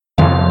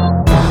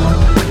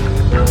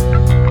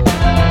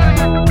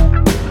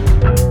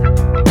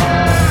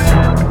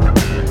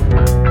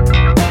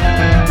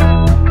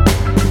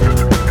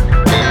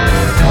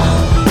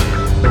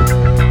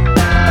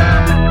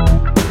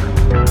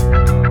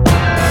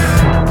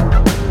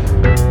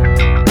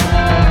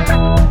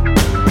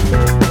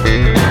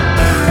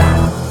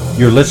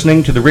You're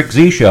listening to The Rick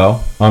Z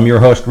Show. I'm your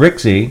host, Rick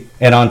Z,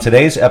 and on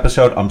today's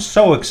episode, I'm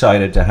so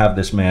excited to have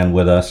this man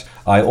with us.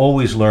 I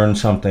always learn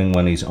something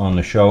when he's on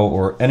the show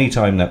or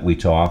anytime that we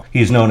talk.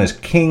 He's known as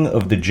King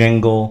of the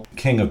Jingle,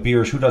 King of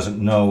Beers. Who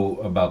doesn't know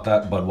about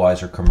that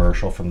Budweiser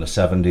commercial from the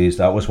 70s?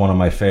 That was one of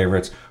my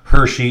favorites.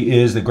 Hershey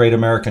is the Great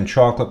American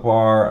Chocolate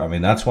Bar. I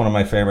mean, that's one of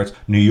my favorites.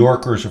 New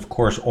Yorkers, of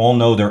course, all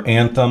know their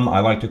anthem. I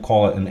like to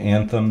call it an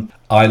anthem.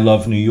 I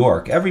love New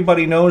York.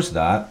 Everybody knows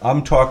that.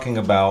 I'm talking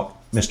about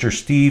Mr.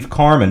 Steve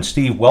Karmen.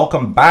 Steve,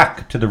 welcome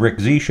back to the Rick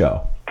Z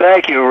Show.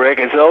 Thank you, Rick.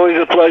 It's always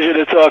a pleasure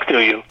to talk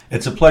to you.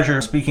 It's a pleasure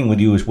speaking with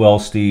you as well,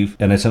 Steve,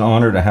 and it's an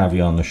honor to have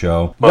you on the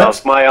show. Well,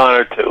 it's my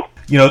honor, too.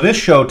 You know, this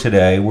show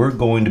today, we're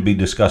going to be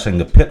discussing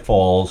the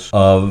pitfalls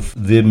of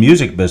the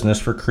music business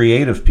for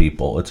creative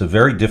people. It's a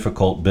very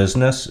difficult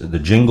business, the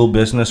jingle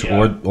business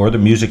or the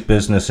music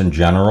business in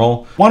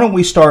general. Why don't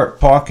we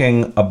start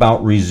talking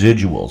about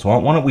residuals?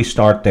 Why don't we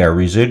start there?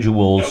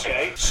 Residuals.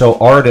 Okay. So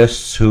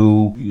artists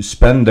who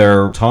spend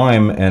their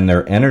time and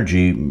their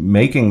energy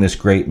making this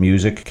great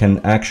music can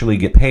actually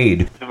get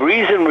paid. The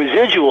reason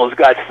residuals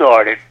got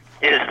started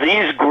is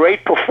these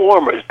great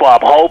performers,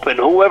 Bob Hope and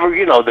whoever,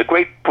 the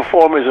great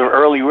performers of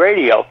early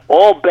radio,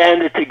 all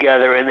banded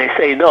together and they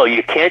say, no,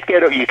 you can't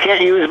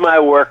use my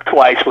work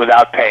twice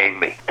without paying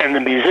me. And the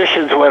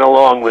musicians went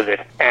along with it.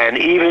 And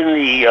even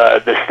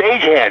the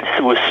stagehands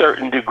to a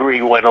certain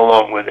degree went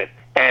along with it.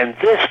 And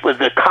this was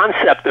the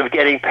concept of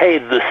getting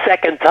paid the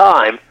second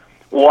time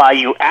while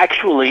you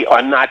actually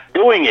are not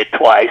doing it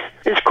twice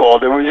is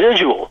called a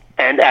residual.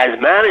 And as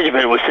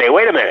management would say,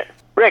 wait a minute,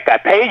 Rick, I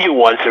paid you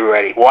once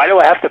already. Why do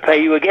I have to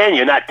pay you again?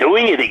 You're not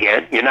doing it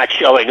again. You're not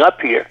showing up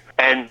here.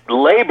 And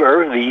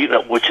labor,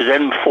 which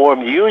then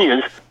formed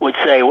unions, would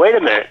say, wait a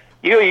minute,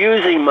 you're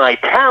using my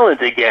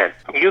talent again.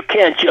 You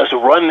can't just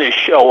run this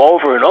show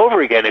over and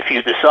over again. If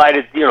you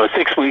decided,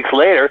 6 weeks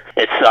later,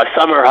 it's a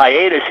summer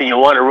hiatus and you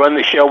want to run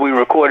the show we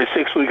recorded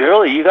 6 weeks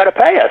earlier, you got to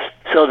pay us.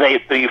 So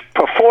the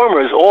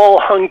performers all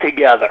hung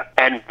together,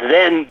 and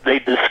then they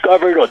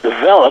discovered or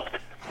developed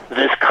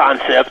this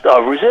concept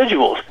of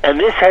residuals. And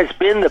this has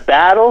been the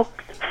battle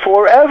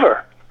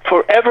forever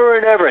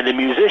and ever. The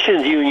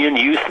musicians union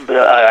used to be,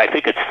 I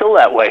think it's still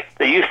that way,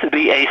 there used to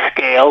be a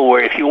scale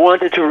where if you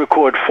wanted to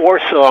record 4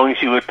 songs,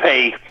 you would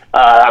pay,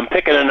 I'm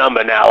picking a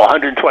number now,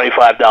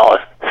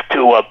 $125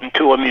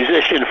 to a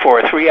musician for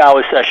a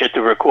 3-hour session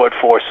to record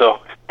 4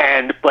 songs.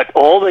 But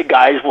all the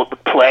guys would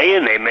play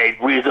and they made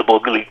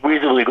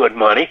reasonably good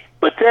money.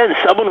 But then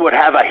someone would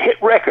have a hit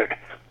record.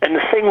 And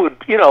the thing would,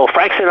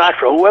 Frank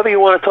Sinatra, whoever you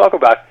want to talk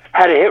about,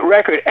 had a hit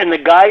record, and the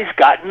guys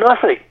got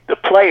nothing. The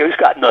players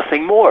got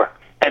nothing more.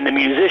 And the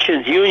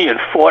musicians union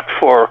fought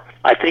for,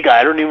 I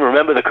don't even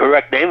remember the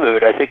correct name of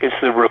it, I think it's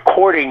the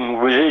recording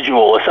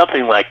residual or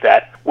something like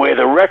that, where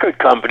the record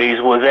companies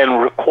were then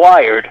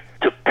required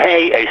to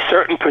pay a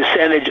certain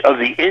percentage of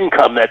the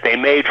income that they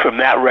made from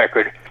that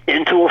record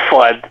into a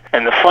fund,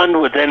 and the fund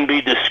would then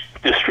be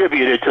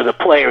distributed to the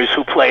players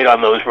who played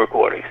on those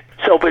recordings.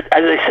 So, but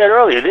as I said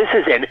earlier, this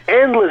is an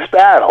endless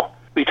battle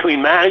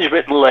between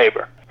management and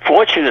labor.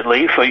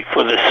 Fortunately, for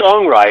the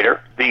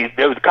songwriter,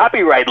 the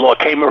copyright law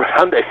came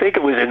around, I think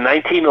it was in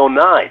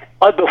 1909.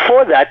 But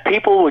before that,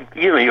 people would,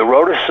 you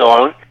wrote a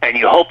song, and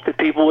you hoped that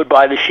people would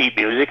buy the sheet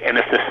music, and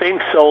if the thing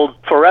sold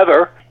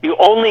forever, you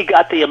only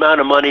got the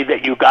amount of money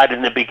that you got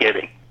in the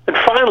beginning. And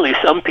finally,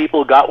 some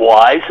people got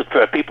wise.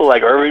 For people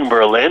like Irving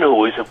Berlin, who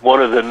was one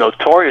of the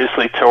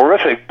notoriously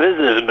terrific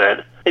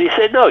businessmen, and he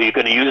said, no, you're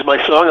going to use my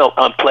song,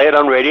 I'll play it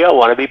on radio, I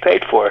want to be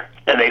paid for it.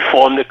 And they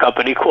formed a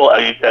company called,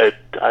 I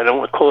don't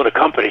want to call it a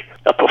company,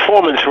 a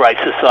performance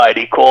rights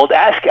society called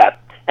ASCAP.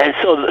 And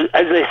so,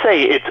 as they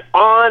say, it's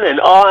on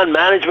and on,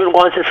 management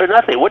wants it for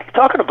nothing. What are you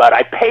talking about?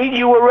 I paid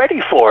you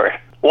already for it.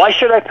 Why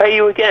should I pay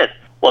you again?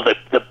 Well,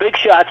 the big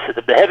shots,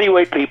 the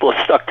heavyweight people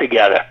stuck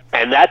together,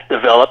 and that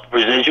developed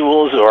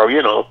residuals or,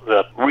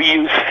 the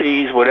reuse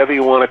fees, whatever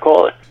you want to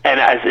call it. And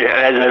as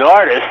an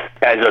artist,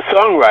 as a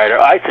songwriter,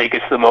 I think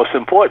it's the most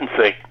important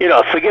thing.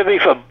 Forgive me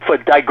for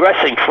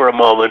digressing for a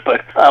moment,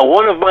 but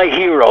one of my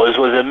heroes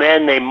was a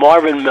man named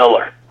Marvin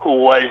Miller, who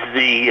was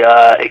the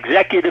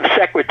executive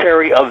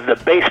secretary of the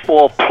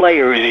Baseball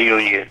Players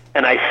Union.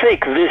 And I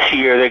think this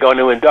year they're going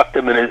to induct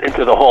him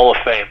into the Hall of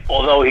Fame,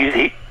 although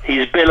he's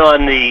been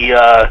on they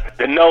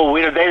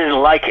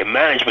didn't like him.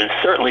 Management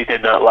certainly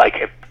did not like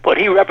him. But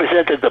he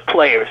represented the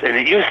players, and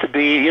it used to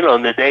be,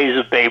 in the days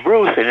of Babe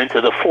Ruth and into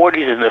the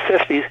 40s and the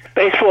 50s,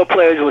 baseball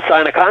players would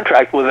sign a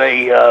contract with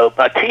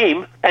a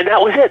team, and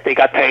that was it. They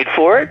got paid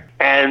for it,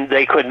 and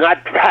they didn't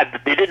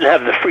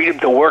have the freedom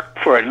to work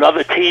for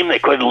another team. They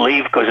couldn't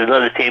leave because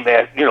another team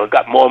had,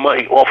 got more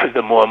money, offered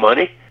them more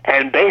money.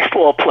 And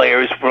baseball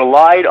players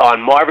relied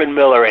on Marvin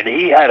Miller, and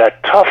he had a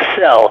tough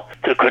sell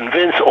to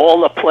convince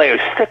all the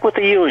players, stick with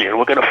the union.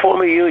 We're going to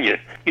form a union.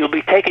 You'll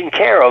be taken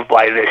care of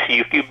by this.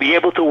 You'll be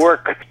able to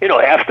work,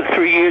 after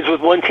 3 years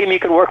with one team, you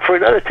can work for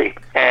another team.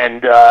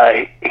 And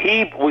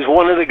he was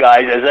one of the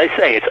guys, as I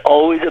say, it's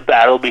always a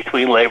battle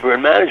between labor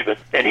and management.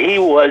 And he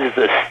was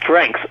the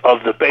strength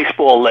of the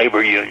baseball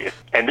labor union.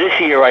 And this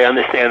year, I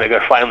understand they're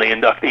going to finally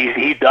induct.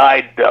 He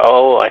died,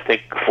 I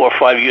think 4 or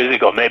 5 years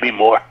ago, maybe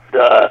more.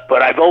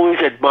 But I've always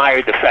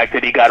admired the fact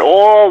that he got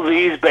all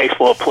these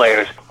baseball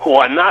players who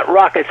are not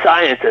rocket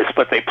scientists,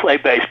 but they play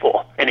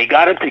baseball. And he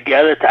got them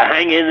together to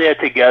hang in there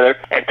together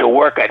and to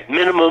work at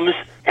minimums.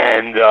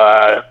 And,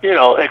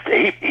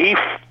 he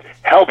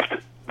helped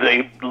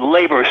the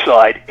labor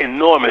side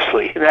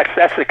enormously. And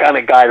that's the kind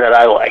of guy that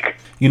I like.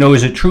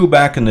 Is it true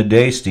back in the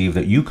day, Steve,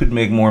 that you could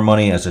make more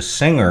money as a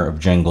singer of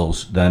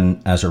jingles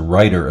than as a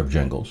writer of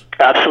jingles?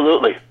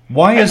 Absolutely.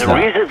 Why is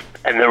that?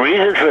 The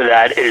reason for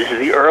that is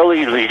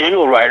the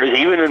jingle writers,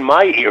 even in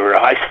my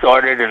era, I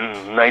started in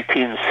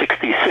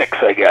 1966,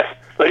 I guess.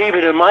 But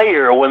even in my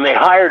era, when they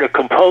hired a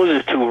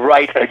composer to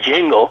write a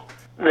jingle,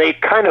 they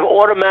kind of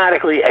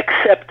automatically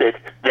accepted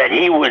that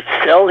he would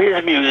sell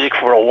his music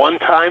for a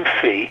one-time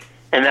fee,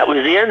 and that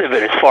was the end of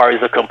it as far as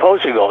the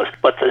composer goes.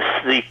 But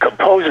the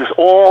composers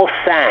all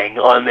sang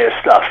on their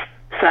stuff,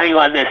 sang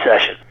on their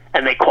session,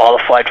 and they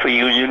qualified for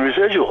union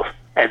residuals.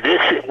 And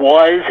this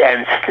was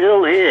and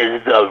still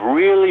is the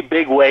really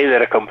big way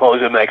that a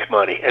composer makes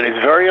money. And it's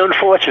very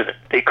unfortunate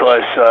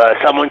because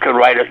someone could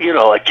write a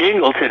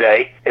jingle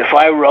today. If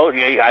I wrote,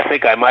 I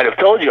think I might have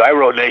told you, I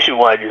wrote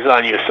Nationwide is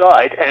on Your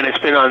Side, and it's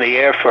been on the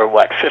air for,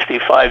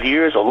 55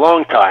 years, a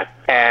long time.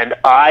 And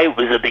I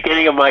was the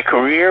beginning of my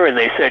career, and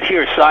they said,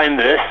 here, sign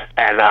this.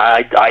 And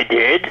I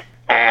did.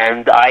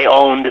 And I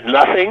owned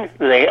nothing.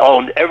 They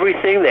owned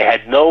everything. They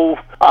had no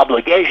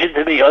obligation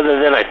to me other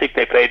than I think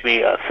they paid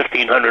me a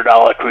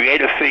 $1,500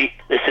 creative fee.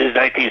 This is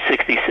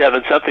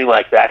 1967, something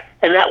like that.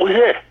 And that was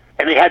it.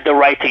 And they had the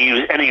right to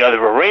use any other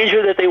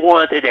arranger that they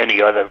wanted,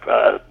 any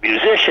other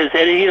musicians,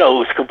 and it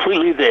was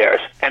completely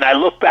theirs. And I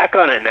look back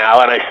on it now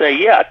and I say,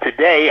 yeah,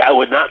 today I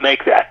would not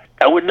make that.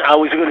 I was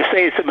going to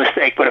say it's a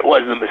mistake, but it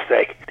wasn't a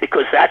mistake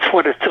because that's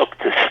what it took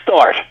to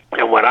start.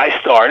 And when I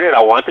started,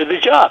 I wanted the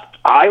job.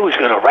 I was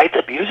going to write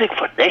the music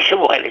for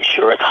Nationwide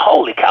Insurance.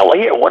 Holy cow! Well,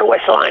 here, what do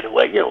I sign?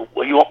 Well,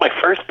 you want my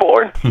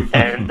firstborn?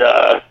 And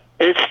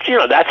it's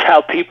that's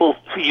how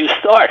you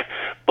start.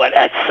 But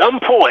at some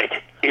point,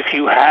 if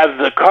you have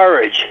the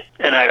courage,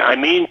 and I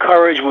mean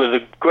courage with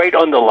a great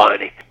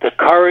underlining, the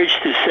courage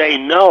to say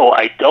no,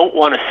 I don't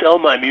want to sell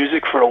my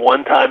music for a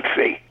one-time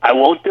fee. I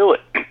won't do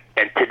it.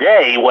 And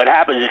today, what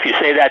happens if you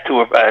say that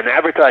to an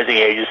advertising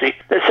agency,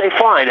 they say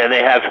fine, and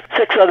they have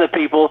 6 other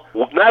people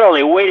not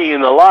only waiting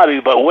in the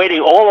lobby, but waiting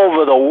all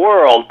over the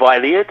world by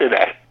the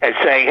internet and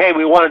saying, hey,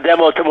 we want a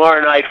demo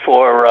tomorrow night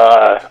for,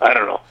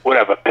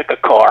 whatever, pick a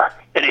car,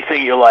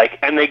 anything you like.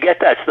 And they get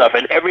that stuff,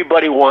 and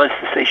everybody wants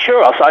to say,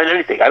 sure, I'll sign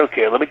anything. I don't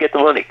care. Let me get the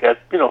money.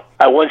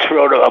 I once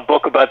wrote a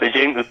book about the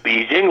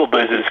jingle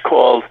business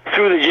called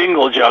Through the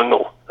Jingle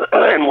Jungle.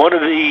 And one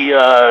of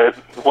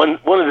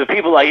the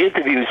people I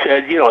interviewed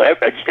said,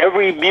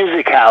 every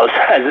music house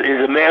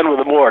is a man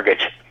with a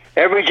mortgage.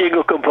 Every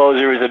jingle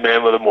composer is a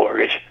man with a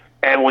mortgage.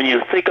 And when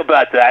you think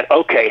about that,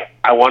 okay,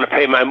 I want to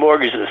pay my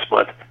mortgage this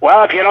month.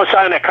 Well, if you don't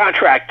sign a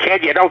contract,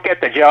 kid, you don't get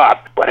the job.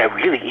 But I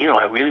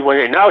really want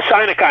to, now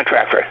sign a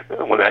contract first.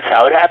 Well, that's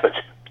how it happens.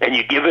 And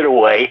you give it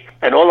away,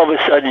 and all of a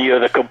sudden you're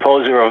the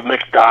composer of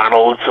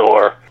McDonald's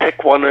or pick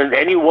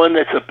anyone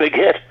that's a big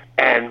hit.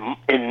 And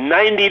in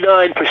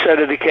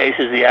 99% of the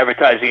cases, the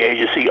advertising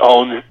agency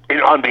owns,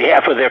 on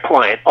behalf of their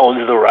client,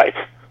 owns the rights.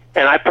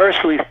 And I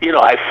personally,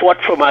 I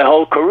fought for my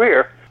whole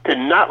career to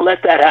not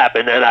let that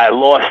happen, and I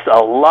lost a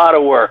lot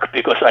of work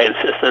because I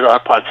insisted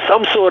upon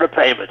some sort of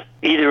payment,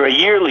 either a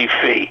yearly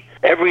fee,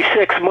 every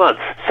 6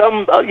 months,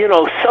 some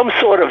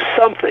sort of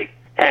something.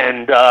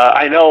 And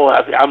I know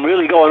I'm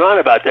really going on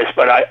about this,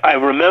 but I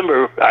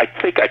remember, I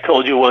think I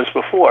told you once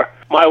before,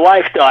 my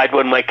wife died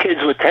when my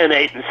kids were 10,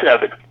 8, and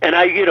 7. And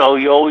you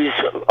always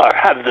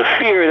have the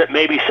fear that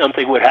maybe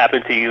something would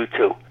happen to you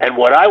too. And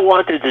what I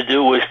wanted to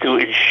do was to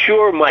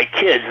ensure my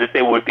kids that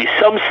there would be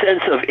some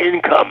sense of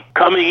income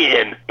coming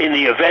in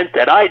the event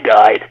that I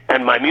died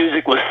and my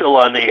music was still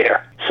on the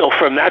air. So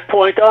from that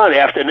point on,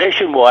 after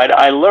Nationwide,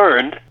 I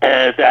learned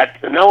that,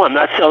 no, I'm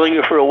not selling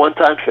you for a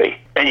one-time fee.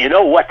 And you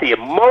know what? The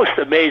most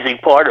amazing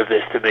part of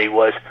this to me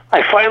was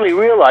I finally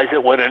realized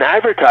that when an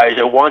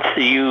advertiser wants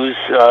to use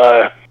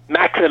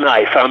Mac the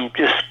Knife, I'm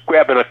just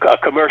grabbing a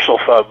commercial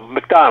from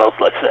McDonald's,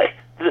 let's say.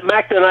 The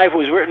Mac the Knife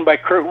was written by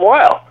Kurt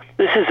Weill.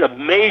 This is a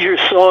major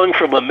song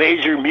from a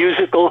major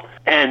musical,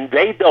 and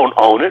they don't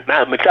own it.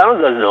 Now,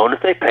 McDonald's doesn't own it.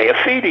 They pay a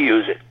fee to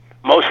use it.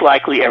 Most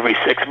likely every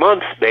 6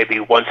 months, maybe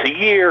once a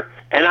year.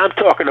 And I'm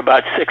talking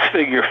about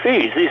 6-figure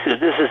fees. This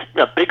is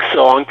a big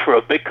song for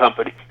a big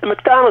company. And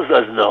McDonald's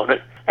doesn't own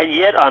it. And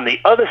yet on the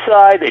other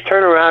side, they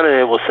turn around and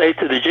they will say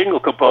to the jingle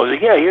composer,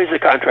 yeah, here's the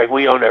contract.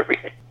 We own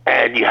everything.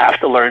 And you have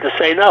to learn to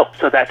say no.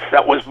 So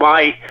that was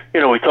my,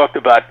 we talked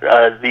about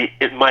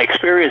my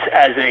experience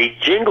as a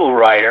jingle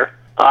writer.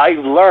 I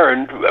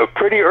learned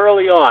pretty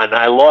early on.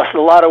 I lost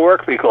a lot of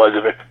work because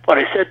of it. But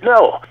I said,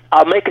 no,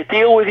 I'll make a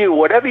deal with you.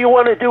 Whatever you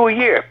want to do a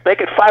year,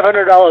 make it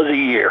 $500 a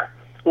year.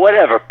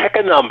 Whatever, pick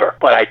a number.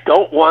 But I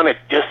don't want to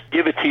just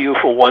give it to you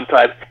for one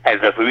time. And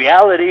the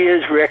reality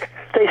is, Rick,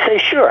 they say,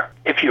 sure.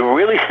 If you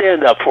really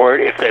stand up for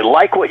it, if they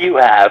like what you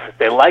have,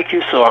 they like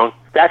your song,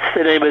 that's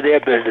the name of their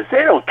business.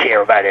 They don't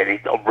care about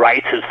any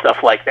rights and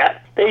stuff like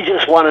that. They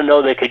just want to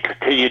know they can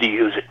continue to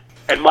use it.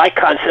 And my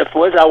concept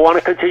was I want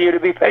to continue to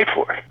be paid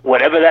for it,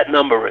 whatever that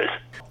number is.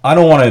 I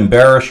don't want to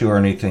embarrass you or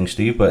anything,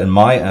 Steve, but in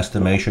my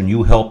estimation,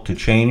 you helped to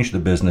change the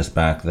business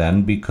back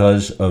then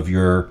because of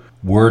your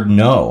word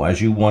no. As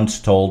you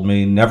once told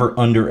me, never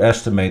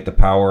underestimate the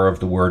power of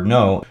the word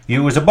no. It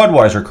was a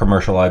Budweiser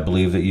commercial, I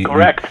believe, that you...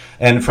 Correct.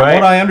 And from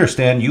what I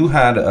understand, you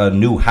had a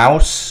new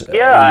house.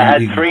 Yeah, I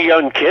had 3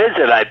 young kids,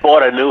 and I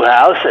bought a new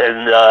house,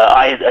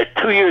 and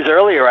 2 years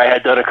earlier, I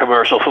had done a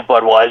commercial for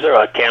Budweiser,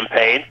 a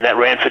campaign that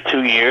ran for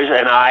 2 years,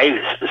 and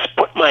I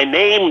put my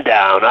name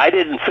down. I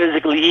didn't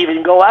physically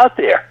even go out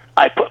there.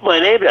 I put my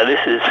name down. This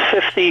is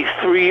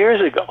 53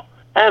 years ago.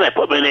 And I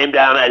put my name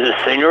down as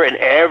a singer, and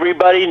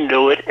everybody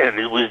knew it, and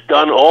it was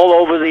done all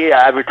over the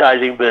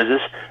advertising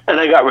business, and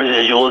I got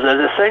residuals as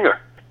a singer.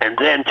 And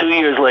then 2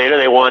 years later,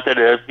 they wanted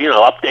to,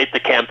 update the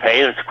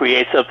campaign and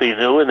create something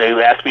new, and they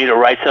asked me to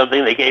write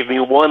something. They gave me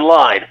one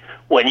line.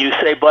 When you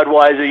say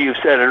Budweiser, you've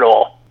said it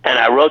all. And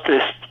I wrote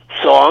this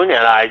song,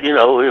 and I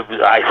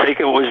think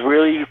it was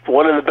really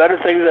one of the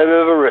better things I've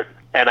ever written.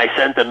 And I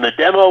sent them the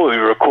demo. We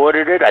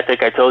recorded it. I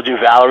think I told you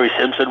Valerie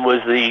Simpson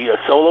was the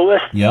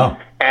soloist. Yeah.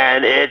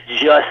 And it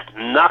just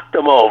knocked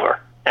them over.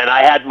 And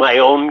I had my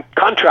own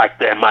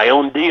contract then, my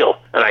own deal.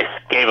 And I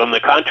gave them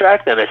the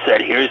contract, and I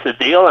said, here's the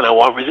deal, and I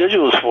want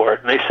residuals for it.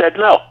 And they said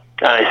no.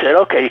 And I said,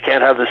 okay, you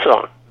can't have the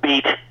song.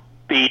 Beat,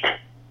 beat,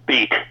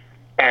 beat.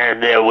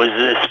 And there was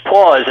this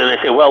pause, and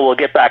they said, well, we'll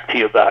get back to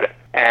you about it.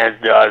 And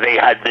they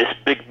had this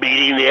big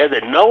meeting there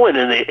that no one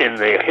in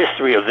the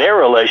history of their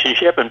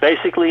relationship, and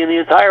basically in the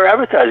entire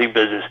advertising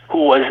business,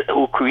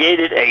 who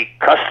created a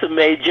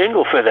custom-made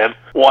jingle for them,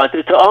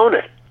 wanted to own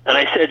it. And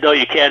I said, no,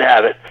 you can't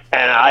have it.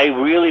 And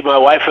my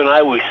wife and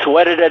I, we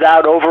sweated it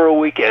out over a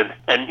weekend.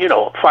 And,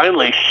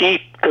 finally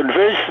she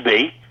convinced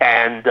me,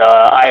 and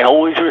I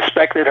always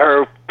respected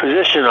her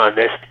position on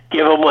this.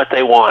 Give them what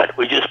they want.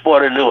 We just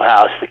bought a new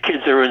house. The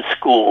kids are in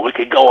school. We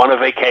could go on a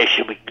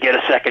vacation. We could get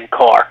a second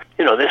car.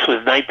 This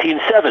was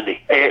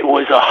 1970. It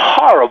was a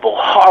horrible,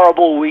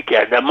 horrible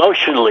weekend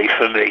emotionally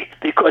for me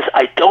because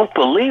I don't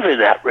believe in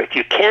that, Rick.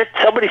 You can't,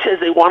 somebody says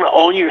they want to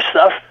own your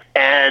stuff.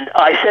 And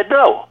I said,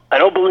 no, I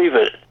don't believe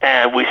in it.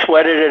 And we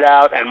sweated it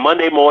out. And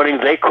Monday morning,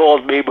 they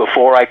called me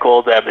before I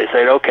called them. They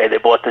said, okay, they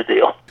bought the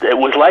deal. It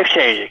was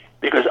life-changing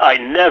because I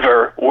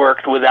never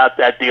worked without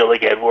that deal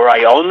again, where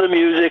I own the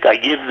music. I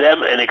give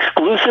them an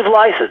exclusive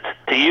license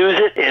to use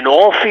it in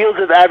all fields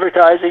of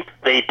advertising.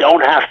 They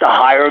don't have to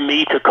hire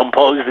me to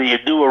compose the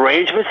new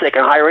arrangements. They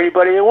can hire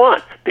anybody they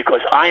want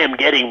because I am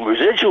getting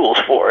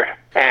residuals for it.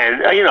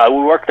 And,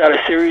 we worked out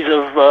a series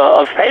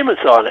of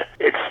payments on it.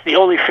 It's the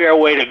only fair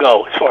way to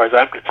go, as far as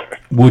I'm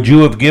concerned. Would you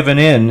have given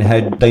in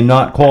had they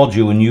not called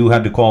you and you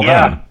had to call them?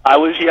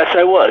 Yes,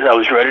 I was. I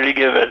was ready to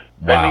give in.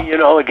 Wow. I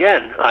mean,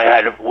 again, I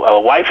had a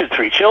wife and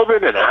 3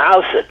 children and a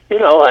house,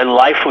 and, and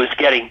life was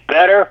getting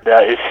better.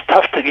 It's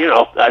tough to,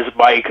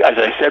 as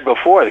I said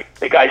before,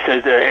 the guy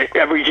says that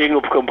every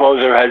jingle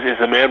composer is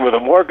a man with a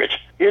mortgage.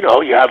 You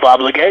have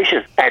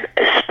obligations, and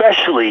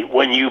especially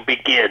when you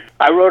begin.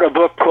 I wrote a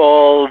book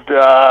called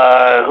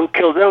Who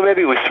Killed Them?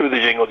 Maybe it was Through the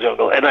Jingle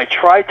Jungle, and I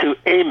tried to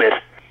aim it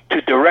to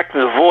direct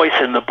the voice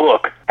in the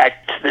book at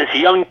this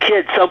young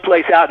kid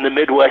someplace out in the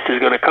Midwest who's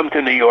going to come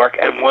to New York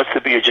and wants to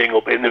be a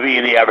jingle and to be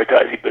in the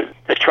advertising business.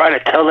 To try to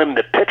tell him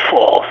the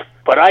pitfalls.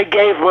 But I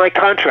gave my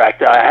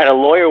contract. I had a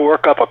lawyer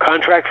work up a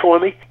contract for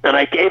me, and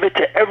I gave it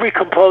to every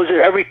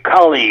composer, every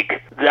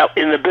colleague that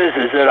in the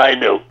business that I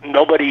knew.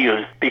 Nobody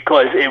used,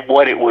 because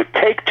what it would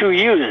take to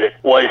use it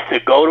was to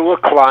go to a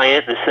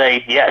client and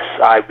say, yes,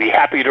 I'd be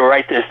happy to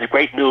write this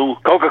great new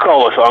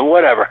Coca-Cola song,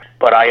 whatever,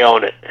 but I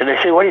own it. And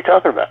they say, what are you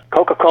talking about?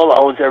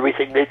 Coca-Cola owns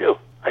everything they do.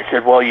 I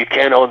said, well, you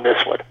can't own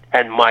this one.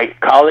 And my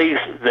colleagues,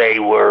 they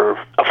were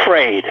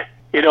afraid.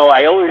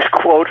 I always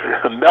quote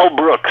Mel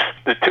Brooks,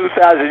 the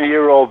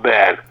 2,000-year-old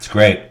man. It's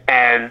great.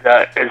 And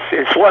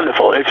it's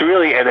wonderful. It's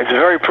really, and it's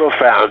very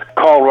profound.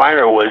 Carl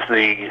Reiner was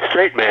the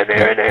straight man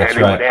there, and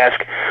he would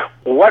ask,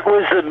 what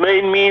was the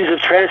main means of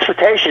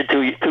transportation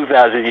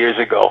 2,000 years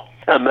ago?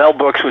 And Mel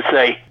Brooks would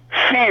say,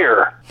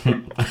 fear.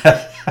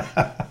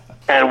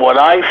 And what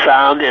I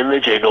found in the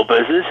jingle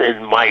business,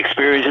 and my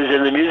experiences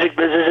in the music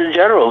business in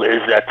general, is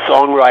that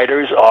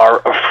songwriters are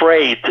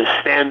afraid to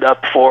stand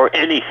up for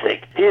anything.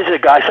 Here's a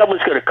guy,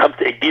 someone's going to come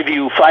to give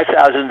you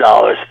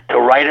 $5,000 to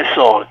write a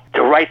song,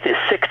 to write this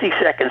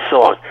 60-second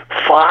song.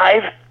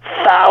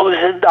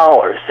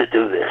 $1,000 to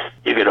do this.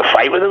 You're going to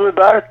fight with them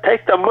about it?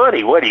 Take the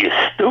money. What are you,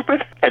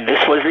 stupid? And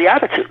this was the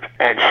attitude,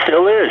 and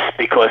still is,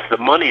 because the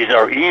monies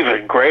are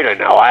even greater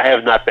now. I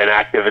have not been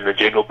active in the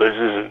jingle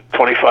business in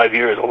 25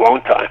 years, a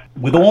long time.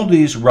 With all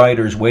these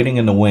writers waiting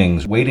in the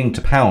wings, waiting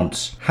to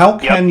pounce, how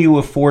can you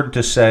afford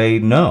to say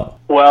no?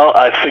 Well,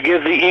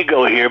 forgive the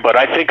ego here, but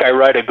I think I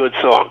write a good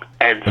song.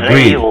 And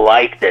Agreed. They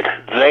liked it.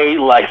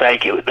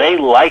 Thank you. They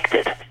liked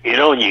it. You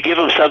know, when you give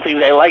them something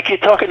they like, you're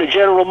talking to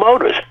General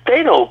Motors.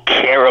 They don't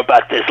care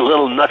about this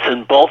little nuts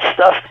and bolts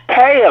stuff.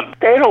 Pay them.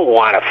 They don't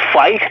want to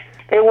fight.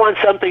 They want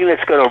something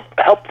that's going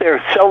to help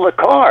their sell the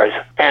cars.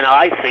 And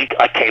I think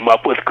I came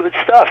up with good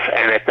stuff.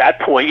 And at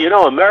that point, you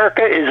know,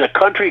 America is a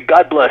country,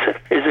 God bless it,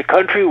 is a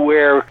country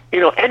where,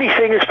 you know,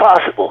 anything is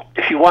possible.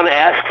 If you want to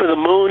ask for the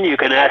moon, you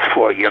can ask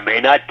for it. You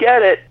may not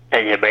get it,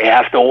 and you may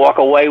have to walk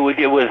away with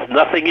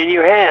nothing in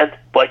your hand.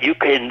 But you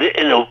can,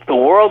 in the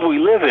world we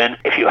live in,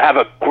 if you have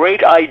a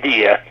great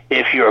idea,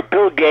 if you're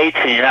Bill Gates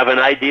and you have an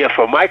idea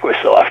for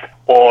Microsoft,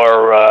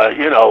 or,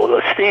 you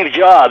know, Steve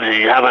Jobs and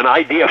you have an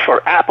idea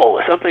for Apple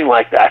or something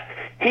like that,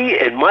 he,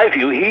 in my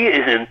view, he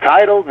is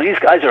entitled, these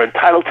guys are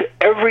entitled to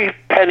every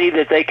penny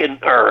that they can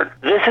earn.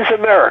 This is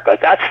America.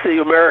 That's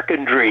the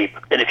American dream.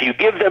 And if you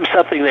give them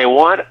something they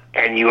want,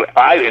 and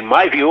in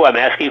my view, I'm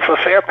asking for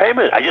fair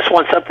payment. I just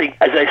want something,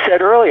 as I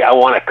said earlier, I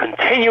want a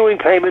continuing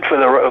payment for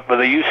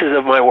the uses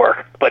of my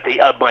work. But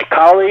my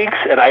colleagues,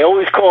 and I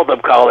always called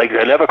them colleagues,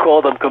 I never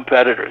called them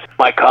competitors.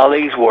 My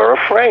colleagues were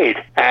afraid,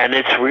 and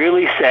it's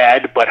really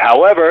sad. But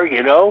however,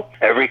 you know,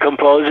 every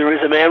composer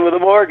is a man with a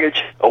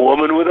mortgage, a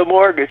woman with a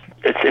mortgage.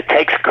 It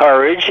takes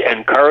courage,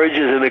 and courage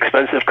is an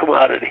expensive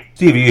commodity.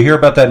 Steve, you hear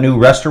about that new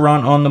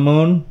restaurant on the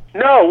moon?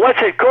 No, what's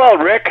it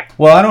called, Rick?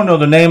 Well, I don't know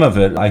the name of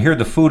it. I hear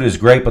the food is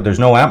great, but there's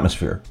no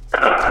atmosphere.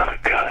 Oh,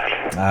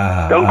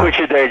 God. Don't quit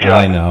your day job.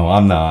 I know,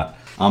 I'm not.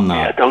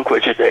 Yeah, don't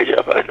quit your day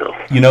job, I know.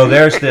 You know,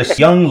 there's this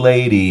young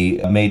lady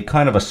made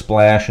kind of a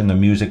splash in the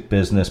music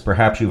business.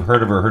 Perhaps you've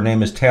heard of her. Her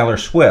name is Taylor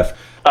Swift.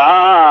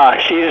 Ah,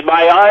 she's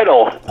my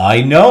idol.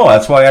 I know.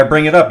 That's why I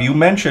bring it up. You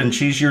mentioned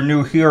she's your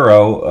new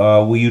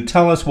hero. Will you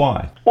tell us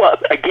why? Well,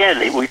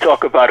 again, we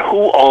talk about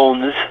who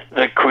owns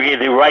the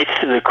rights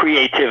to the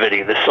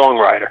creativity, the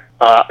songwriter.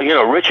 You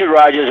know, Richard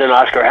Rodgers and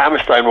Oscar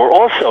Hammerstein were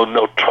also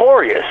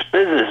notorious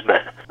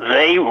businessmen.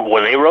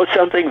 When they wrote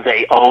something,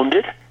 they owned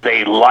it.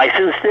 They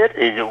licensed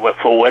it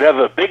for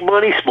whatever, big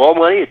money, small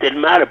money, it didn't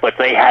matter, but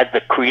they had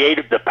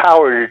the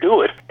power to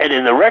do it. And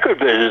in the record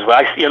business,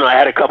 I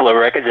had a couple of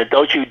records, and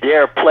don't you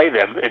dare play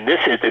them, in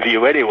this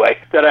interview anyway,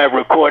 that I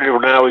recorded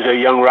when I was a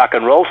young rock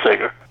and roll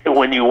singer.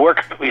 When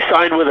we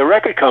signed with a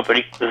record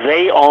company,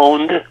 they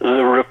owned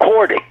the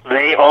recording.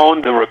 They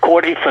owned the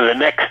recording for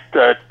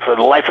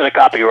the life of the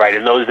copyright.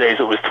 In those days,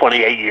 it was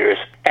 28 years.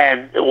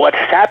 And what's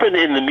happened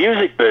in the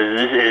music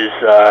business is,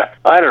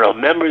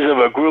 members of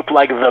a group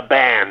like The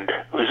Band,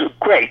 who's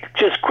great,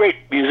 just great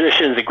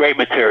musicians and great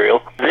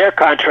material. Their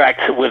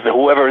contracts with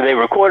whoever they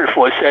recorded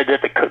for said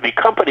that the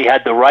company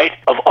had the right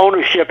of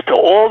ownership to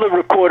all the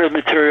recorded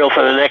material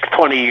for the next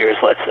 20 years,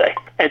 let's say.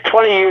 And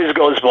 20 years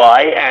goes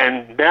by,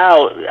 and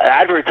now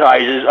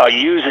advertisers are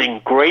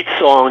using great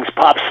songs,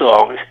 pop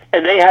songs,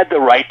 and they had the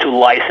right to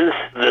license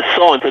the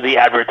song to the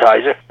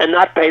advertiser and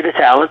not pay the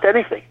talent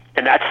anything.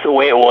 And that's the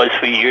way it was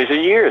for years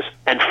and years.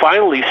 And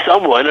finally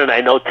someone, and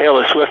I know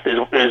Taylor Swift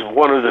is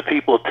one of the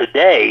people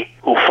today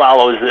who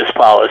follows this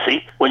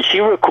policy, when she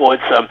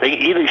records something,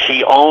 either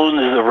she owns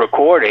the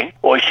recording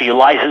or she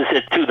licenses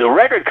it to the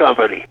record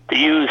company to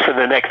use for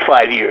the next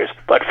 5 years.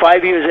 But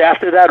 5 years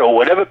after that, or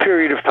whatever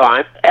period of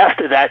time,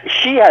 after that,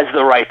 she has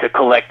the right to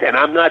collect. And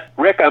I'm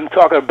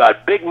talking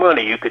about big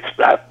money. You could,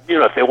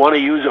 if they want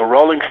to use a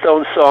Rolling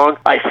Stones song,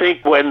 I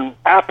think when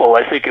Apple,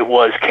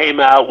 came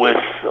out with,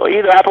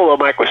 either Apple or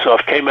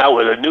Microsoft came out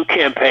with a new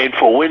campaign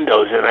for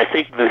Windows, and I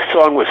think the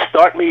song was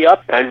Start Me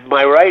Up. Am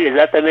I right? Is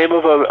that the name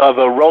of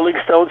a Rolling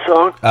Stone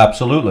song?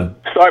 Absolutely.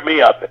 Start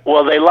Me Up.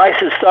 Well, they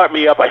licensed Start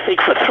Me Up, I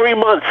think, for 3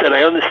 months, and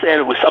I understand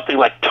it was something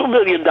like $2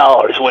 million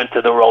went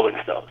to the Rolling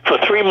Stones for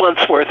 3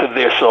 months worth of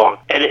their song.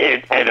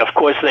 And of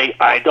course,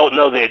 I don't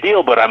know their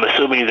deal, but I'm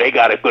assuming they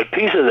got a good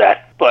piece of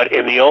that. But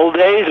in the old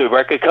days, a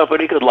record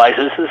company could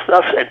license this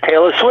stuff, and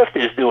Taylor Swift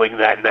is doing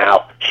that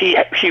now.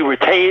 She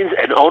retains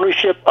an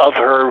ownership of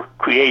her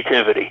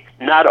creativity.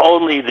 Not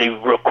only the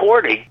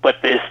recording, but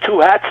there's two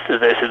hats to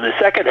this, and the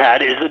second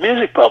hat is the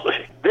music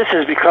publishing. This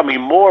is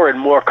becoming more and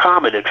more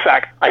common. In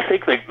fact, I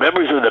think the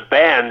members of the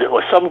band,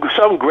 or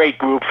some great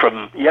group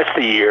from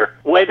yesteryear,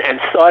 went and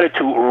started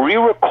to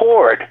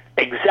re-record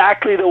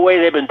exactly the way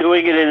they've been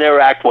doing it in their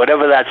act,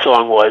 whatever that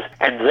song was,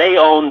 and they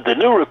owned the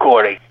new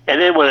recording. And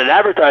then when an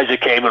advertiser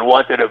came and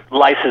wanted to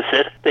license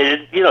it, they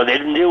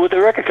didn't deal with the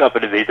record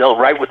company. They dealt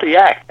right with the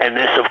act. And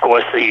this, of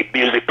course, the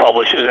music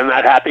publishers are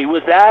not happy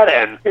with that.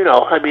 And,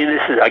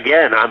 this is,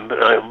 again, I'm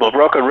a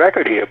broken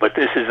record here, but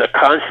this is a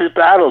constant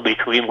battle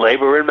between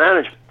labor and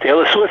management.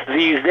 Taylor Swift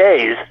these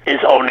days is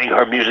owning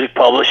her music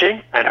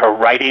publishing and her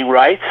writing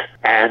rights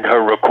and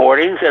her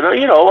recordings. And,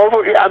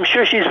 I'm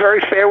sure she's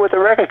very fair with the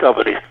record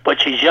companies,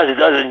 but she just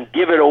doesn't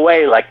give it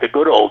away like the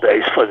good old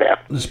days for them.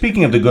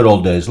 Speaking of the good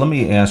old days, let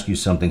me ask you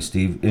something,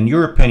 Steve. In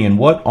your opinion,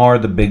 what are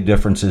the big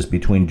differences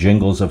between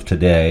jingles of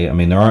today? I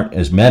mean, there aren't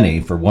as many,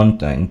 for one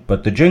thing,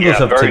 but the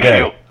jingles of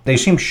today, few. They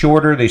seem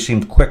shorter, they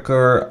seem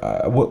quicker.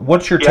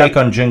 What's your take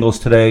on jingles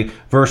today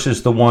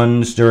versus the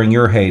ones during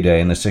your heyday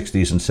in the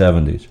 60s and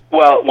 70s?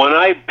 Well, when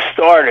I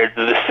started,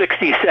 the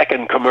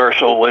 60-second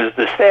commercial was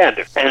the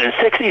standard. And in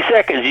 60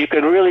 seconds, you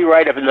can really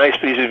write up a nice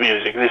piece of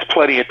music. There's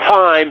plenty of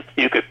time.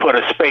 You could put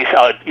a space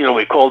out,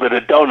 we called it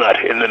a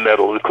donut in the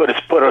middle. We could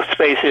put a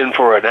space in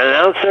for an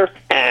announcer,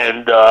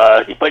 and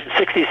but in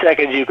 60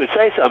 seconds, you could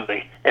say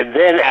something. And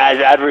then as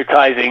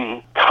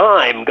advertising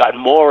time got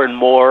more and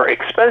more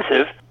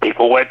expensive,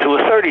 people went to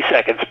a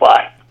 30-second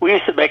spot. We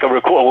used to make a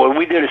record. When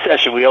we did a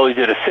session, we always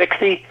did a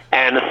 60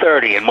 and a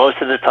 30, and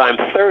most of the time,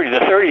 the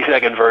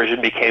 30-second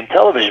version became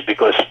television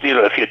because,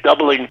 if you're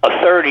doubling a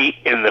 30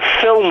 in the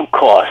film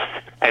cost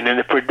and in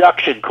the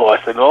production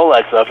cost and all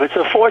that stuff, it's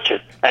a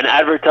fortune. And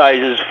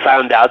advertisers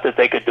found out that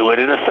they could do it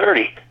in a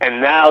 30.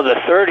 And now the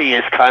 30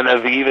 is kind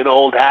of even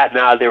old hat.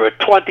 Now there are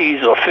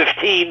 20s or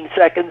 15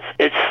 seconds.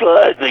 It's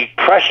the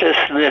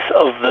preciousness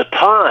of the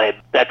time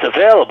that's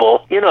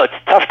available. It's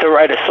tough to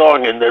write a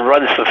song and that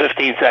runs for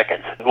 15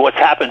 seconds. What's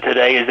happened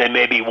today is there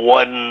may be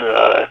one,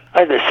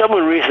 there's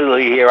someone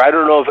recently here, I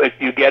don't know if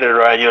you get it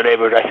around your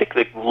neighborhood, I think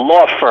the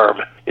law firm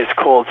is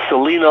called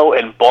Celino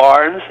and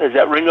Barnes. Does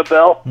that ring a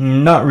bell?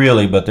 Not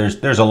really, but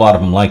there's a lot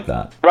of them like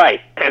that. Right.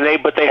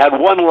 But they had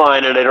one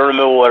line, and I don't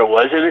remember what it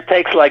was, and it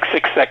takes like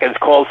 6 seconds.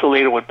 Call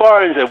Celino and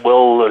Barnes, and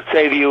we'll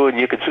save you, and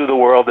you can sue the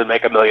world and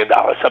make $1 million,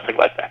 something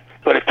like that.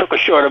 But it took a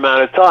short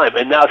amount of time,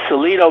 and now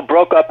Celino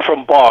broke up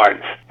from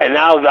Barnes, and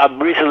now I'm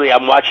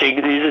watching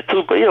these are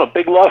two,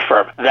 big law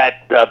firm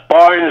that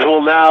Barnes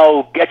will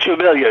now get you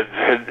millions,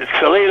 and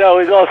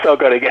Celino is also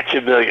going to get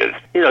you millions.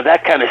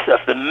 That kind of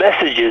stuff. The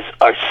messages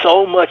are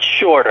so much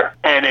shorter,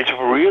 and it's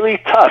really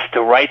tough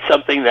to write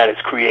something that is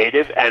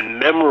creative and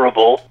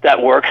memorable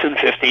that works in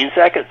 15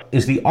 seconds.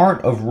 Is the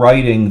art of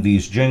writing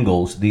these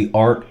jingles the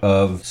art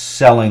of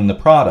selling the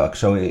product?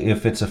 So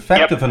if it's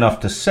effective enough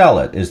to sell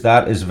it, is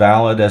that as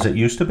valid as it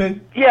used to be?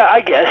 Yeah,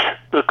 I guess,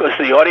 because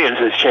the audience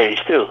has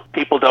changed too.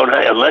 People don't,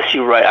 unless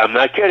you write, I'm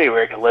not kidding,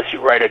 Rick, unless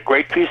you write a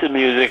great piece of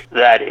music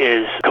that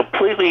is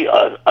completely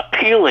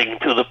appealing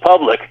to the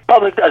public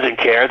doesn't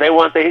care. They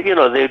want,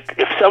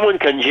 if someone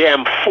can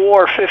jam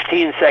 4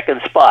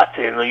 15-second spots,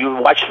 you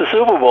watched the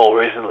Super Bowl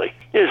recently.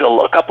 There's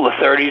a couple of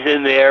 30s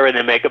in there, and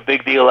they make a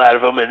big deal out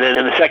of them. And then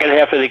in the second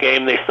half of the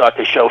game, they start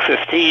to show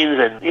 15s,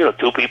 and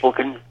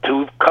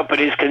two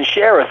companies can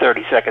share a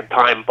 30-second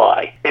time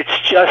buy. It's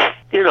just,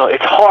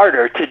 it's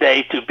harder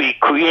today to be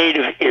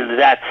creative in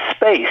that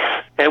space.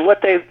 And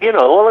what they,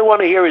 all they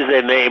want to hear is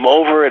their name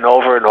over and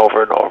over and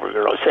over and over.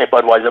 Say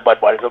Budweiser,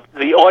 Budweiser.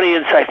 The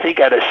audience, I think,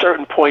 at a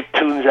certain point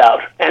tunes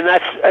out, and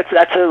that's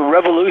a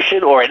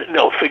revolution,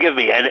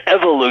 an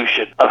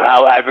evolution of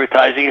how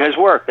advertising has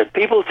worked. And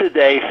people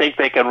today think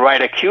they can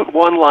write a cute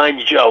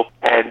one-line joke,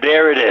 and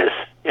there it is.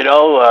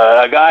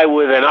 A guy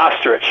with an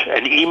ostrich,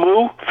 an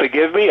emu,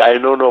 forgive me, I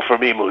don't know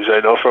from emus, I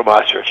know from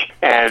ostrich.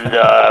 And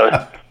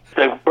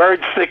the bird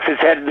sticks his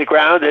head in the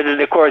ground, and then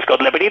the chorus goes,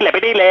 libbity,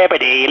 libbity,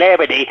 libbity,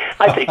 libbity.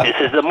 I think this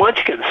is the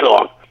Munchkin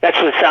song. That's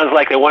what it sounds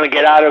like. They want to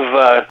get out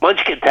of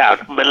Munchkin Town.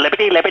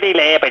 Libbity, libbity,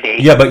 libbity.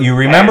 Yeah, but you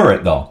remember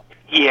it, though.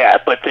 Yeah,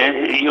 but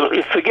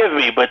forgive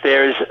me, but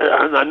there's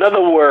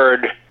another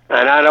word,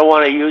 and I don't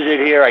want to use it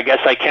here. I guess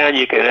I can.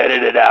 You can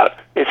edit it out.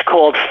 It's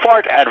called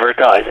fart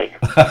advertising.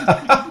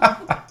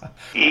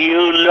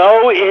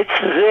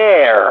 It's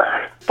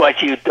there,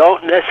 but you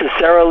don't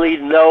necessarily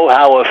know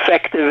how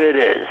effective it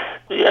is.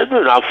 Yeah,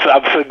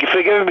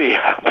 forgive me.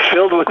 I'm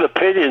filled with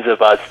opinions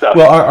about stuff.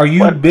 Well, are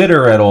you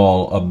bitter at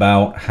all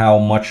about how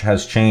much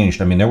has changed?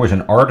 I mean, there was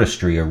an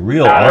artistry, a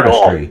real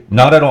artistry.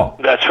 Not at all.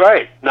 That's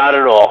right. Not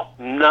at all.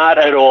 Not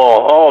at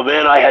all. Oh,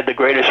 man, I had the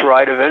greatest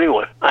ride of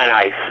anyone.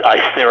 And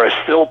there are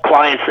still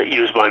clients that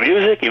use my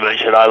music. You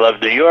mentioned I Love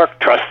New York,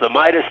 Trust the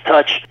Midas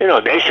Touch.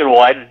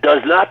 Nationwide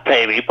does not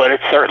pay me, but it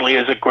certainly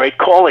is a great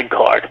calling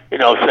card.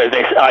 So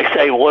they ask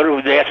me,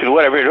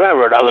 whatever you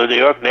remember, I Love New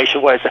York,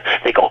 Nationwide.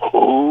 They go,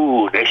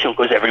 ooh, Nationwide,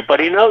 because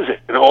everybody knows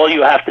it. And all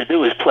you have to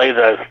do is play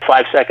the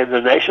 5 seconds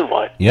of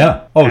Nationwide.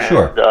 Yeah. Oh,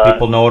 sure.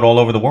 People know it all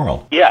over the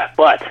world. Yeah,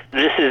 but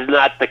this is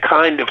not the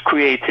kind of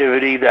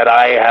creativity that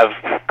I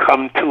have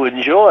come to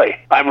enjoy.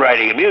 I'm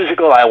writing a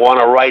musical. I want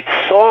to write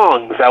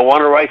songs. I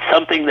want to write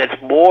something that's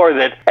more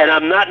than, and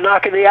I'm not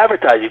knocking the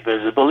advertising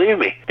business, believe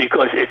me,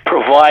 because it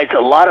provides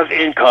a lot of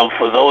income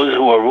for those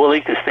who are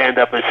willing to stand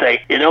up and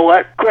say, you know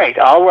what, great,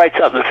 I'll write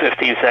something in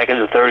 15 seconds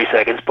or 30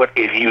 seconds, but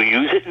if you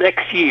use it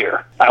next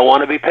year, I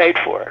want to be paid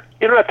for it.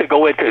 You don't have to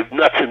go into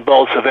nuts and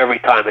bolts of every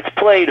time it's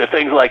played or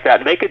things like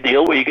that. Make a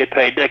deal where you get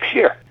paid next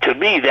year. To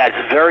me, that's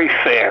very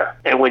fair.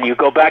 And when you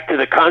go back to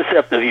the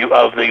concept of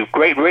the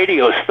great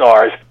radio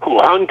stars who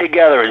hung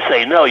together and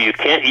say, no, you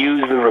can't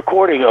use the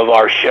recording of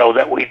our show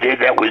that we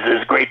did that was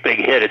this great big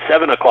hit at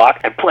 7 o'clock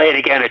and play it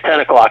again at 10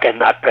 o'clock and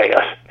not pay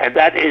us. And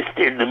that is,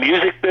 in the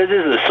music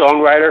business, the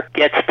songwriter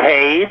gets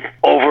paid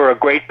over a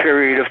great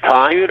period of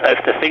time.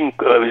 If the thing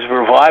was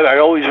revived, I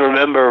always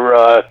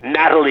remember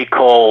Natalie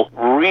Cole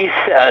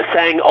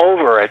sang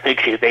over, I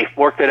think they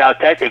worked it out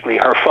technically,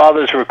 her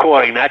father's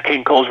recording, Nat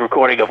King Cole's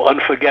recording of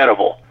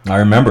Unforgettable. I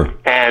remember.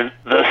 And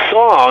the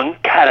song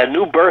had a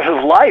new birth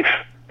of life.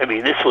 I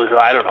mean, this was,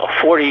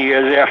 40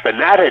 years after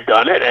Nat had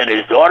done it, and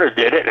his daughter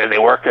did it, and they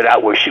worked it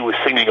out where she was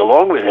singing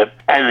along with him.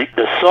 And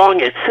the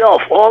song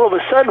itself, all of a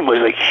sudden, was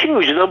a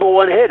huge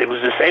 #1 hit. It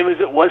was the same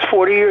as it was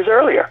 40 years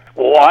earlier.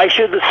 Why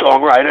should the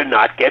songwriter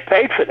not get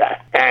paid for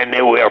that? And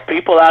there were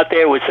people out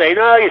there who would say,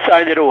 no, you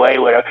signed it away,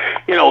 whatever.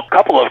 A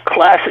couple of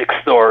classic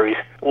stories.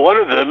 One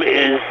of them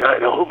is,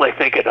 who am I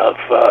thinking of?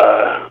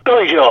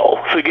 Billy Joel,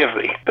 forgive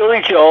me.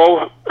 Billy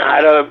Joel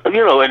had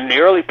in the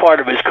early part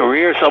of his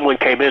career, someone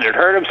came in and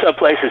heard him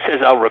someplace and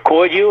says, I'll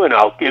record you and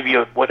I'll give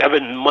you whatever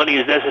money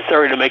is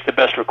necessary to make the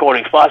best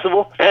recordings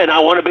possible, and I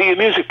want to be your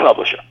music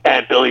publisher.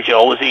 And Billy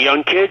Joel was a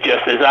young kid,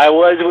 just as I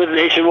was with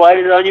Nationwide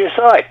is on your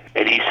side.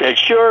 And he said,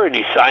 sure, and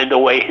he signed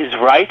away his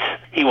rights.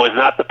 He was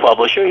not the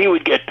publisher. He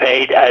would get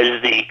paid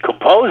as the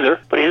composer,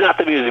 but he's not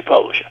the music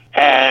publisher.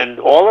 And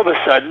all of a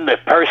sudden, the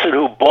person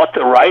who bought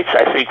the rights,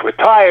 I think,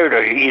 retired,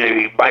 or either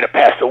he might have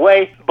passed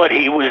away, but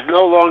he was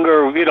no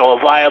longer, a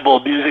viable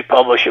music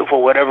publisher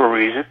for whatever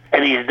reason,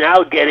 and he's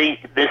now getting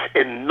this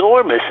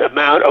enormous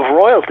amount of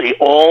royalty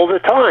all the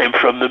time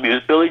from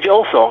the Billy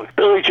Joel songs.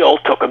 Billy Joel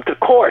took him to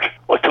court,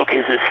 or took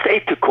his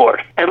estate to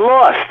court, and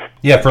lost.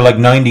 Yeah, for like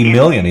 $90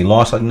 million. He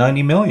lost like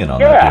 $90 million on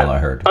that deal, I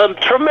heard.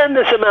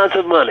 Tremendous amounts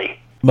of money.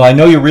 Well, I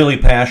know you're really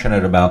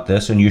passionate about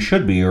this, and you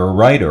should be. You're a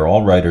writer.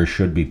 All writers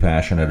should be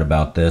passionate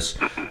about this.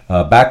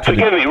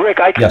 Forgive me, Rick.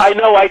 I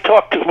know I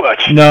talk too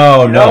much.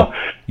 No.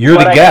 You're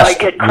the guest. I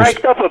get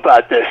cranked up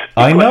about this.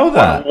 I know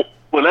that.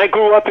 When I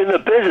grew up in the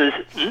business,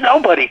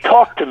 nobody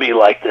talked to me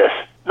like this.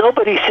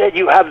 Nobody said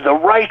you have the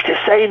right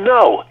to say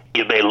no.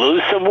 You may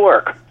lose some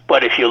work,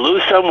 but if you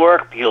lose some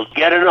work, you'll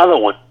get another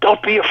one.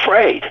 Don't be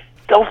afraid.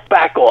 Don't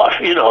back off.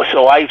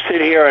 So I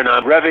sit here and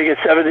I'm revving at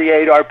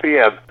 78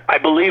 RPM. I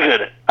believe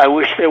in it. I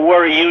wish there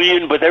were a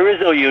union, but there is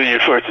no union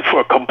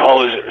for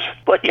composers.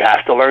 But you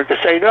have to learn to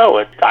say no,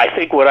 and I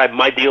think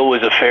my deal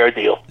was a fair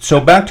deal. So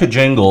back to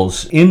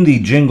jingles. In the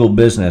jingle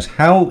business,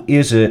 how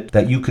is it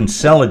that you can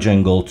sell a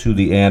jingle to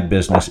the ad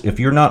business if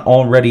you're not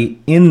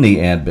already in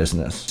the ad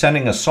business?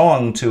 Sending a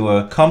song to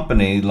a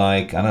company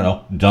like,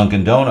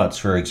 Dunkin' Donuts,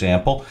 for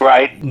example.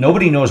 Right.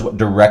 Nobody knows what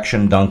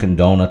direction Dunkin'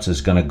 Donuts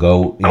is going to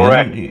go in.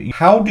 Correct.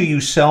 How do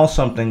you sell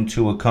something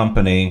to a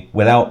company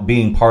without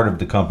being part of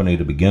the company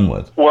to begin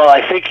with? Well,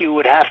 I think you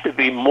would have to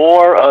be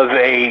more of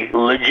a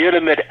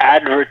legitimate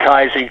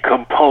advertising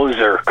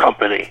composer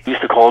company. We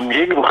used to call them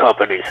jingle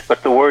companies,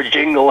 but the word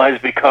jingle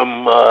has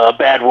become a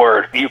bad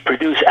word. You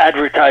produce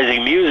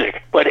advertising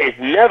music, but it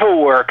never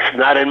works,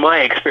 not in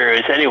my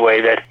experience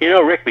anyway, that,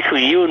 Rick,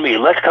 between you and me,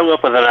 let's come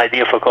up with an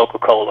idea for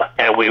Coca-Cola.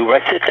 And we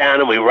sit down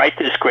and we write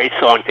this great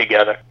song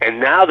together. And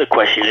now the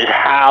question is,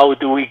 how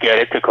do we get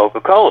it to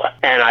Coca-Cola?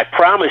 And I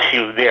promise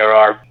you, there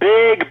are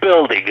big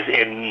buildings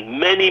in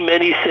many,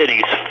 many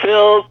cities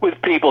filled with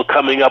people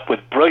coming up with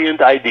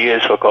brilliant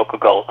ideas for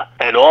Coca-Cola.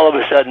 And all of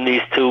a sudden,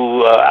 these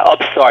two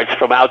upstarts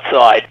from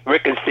outside,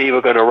 Rick and Steve,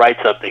 are going to write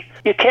something.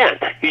 You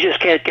can't. You just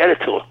can't get it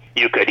to them.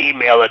 You could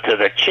email it to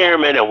the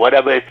chairman and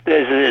whatever.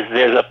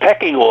 There's a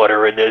pecking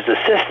order and there's a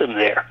system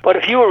there. But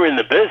if you were in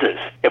the business,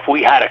 if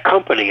we had a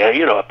company,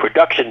 a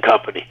production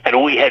company,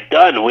 and we had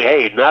done,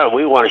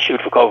 we want to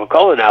shoot for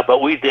Coca-Cola now,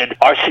 but we did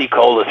RC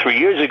Cola 3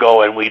 years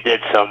ago, and we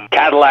did some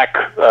Cadillac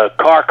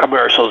car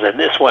commercials and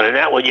this one and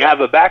that one. You have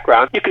a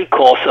background, you could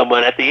call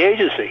someone at the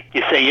agency.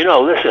 You say,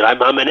 listen,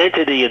 I'm an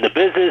entity in the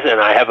business,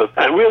 and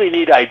I really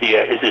need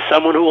idea. Is there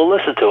someone who will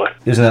listen to it?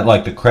 Isn't that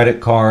like the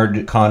credit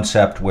card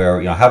concept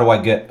where, how do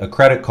I get a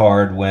credit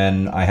card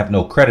when I have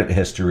no credit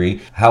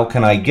history? How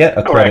can I get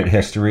a credit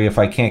history if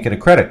I can't get a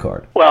credit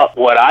card? Well,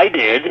 what I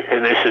did,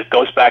 and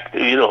goes back to,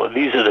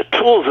 these are the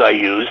tools I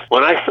used.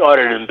 When I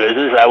started in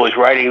business, I was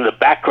writing the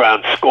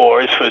background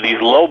scores for these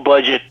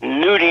low-budget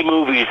nudie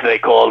movies, they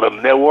called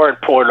them. There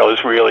weren't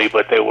pornos really,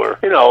 but they were,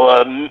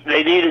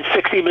 they needed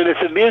 60 minutes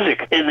of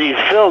music in these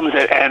films,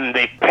 and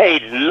they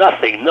paid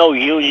nothing, no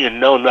union,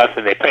 no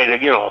nothing. They paid,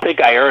 I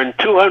think I earned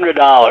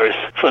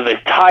 $200 for the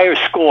entire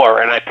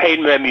score, and I paid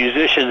my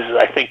musicians,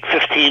 I think,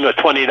 $15 or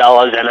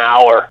 $20 an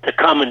hour to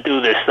come and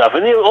do this stuff. stuff.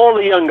 And all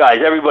the young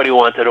guys, everybody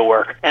wanted to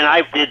work. And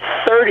I did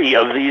 30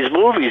 of these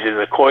movies in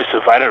the course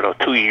of,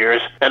 2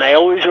 years. And I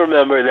always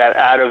remember that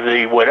out of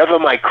the whatever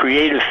my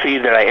creative fee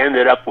that I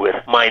ended up with,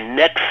 my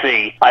net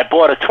fee, I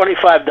bought a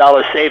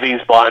 $25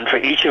 savings bond for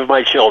each of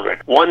my children.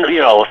 One,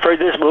 for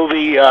this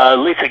movie,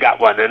 Lisa got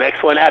one. The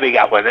next one, Abby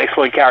got one. The next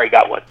one, Carrie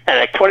got one. And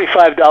a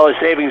 $25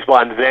 savings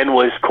bond then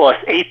cost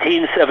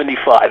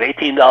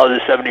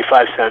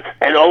 $18.75.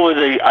 And over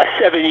the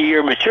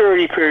 7-year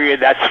maturity period,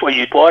 that's when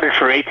you bought it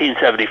for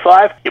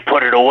 $18.75. You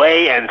put it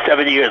away, and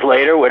 7 years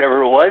later,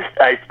 whatever it was,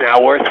 it's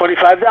now worth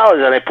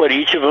 $25. And I put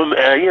each of them,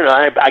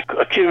 I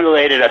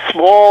accumulated a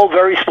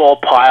very small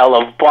pile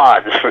of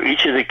bonds for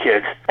each of the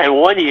kids. And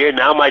one year,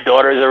 now my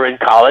daughters are in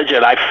college,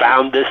 and I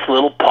found this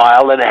little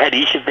pile, and I had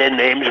each of their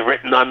names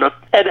written on them.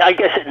 And I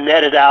guess it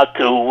netted out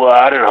to,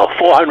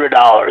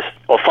 $400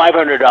 or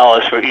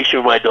 $500 for each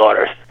of my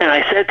daughters. And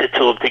I sent the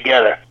two of them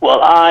together. Well,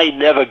 I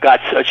never got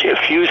such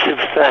effusive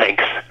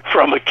thanks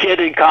from a kid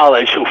in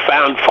college who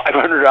found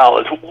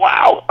 $500.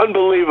 Wow,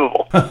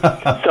 unbelievable.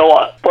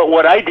 But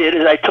what I did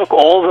is I took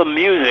all the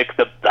music,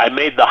 I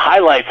made the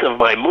highlights of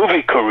my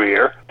movie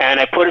career, and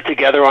I put it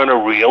together on a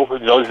reel.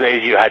 In those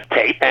days you had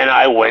tape. And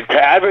I went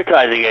to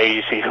advertising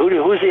agencies.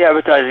 Who's the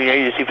advertising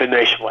agency for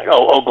Nationwide?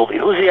 Oh, Ogilvy.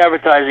 Who's the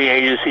advertising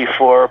agency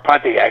for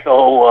Pontiac?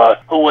 Oh,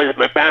 who was it?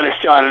 McManus,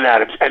 John and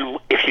Adams. And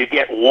if you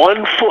get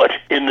one foot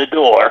in the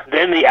door,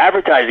 then the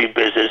advertising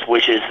business,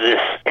 which is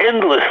this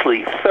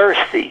endlessly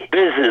thirsty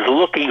business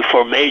looking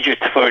for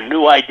a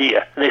new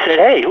idea. And they said,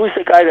 hey, who's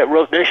the guy that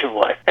wrote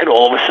Nationwide? And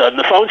all of a sudden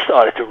the phone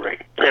started to ring.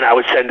 And I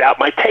would send out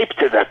my tape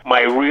to them,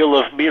 my reel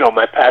of,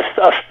 my past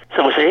stuff.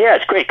 Someone would say, yeah,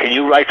 it's great. Can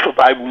you write for...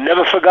 I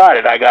never forgot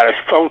it. I got a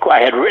phone call.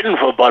 I had written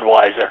for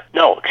Budweiser.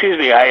 No, excuse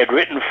me. I had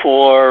written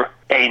for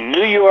a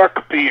New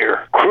York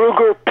beer,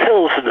 Kruger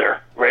Pilsner.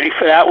 Ready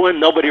for that one?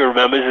 Nobody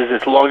remembers as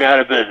it's long out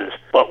of business.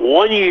 But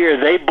one year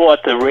they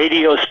bought the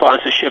radio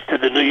sponsorship to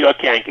the New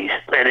York Yankees.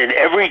 And in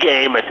every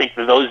game, I think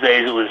in those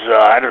days it was,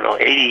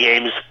 80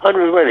 games,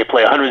 100, where they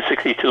play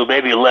 162,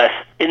 maybe less.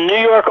 In New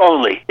York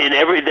only, in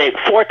every day,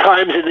 4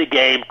 times in the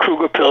game,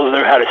 Kruger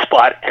Pilsner had a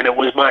spot, and it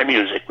was my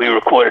music. We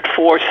recorded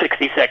 4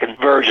 60-second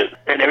versions.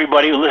 And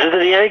everybody who listened to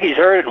the Yankees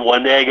heard it. And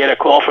one day I get a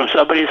call from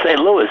somebody in St.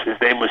 Louis. His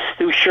name was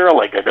Stu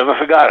Sherling. I never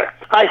forgot it.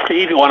 Hi,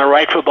 Steve, you want to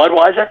write for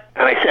Budweiser?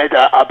 And I said,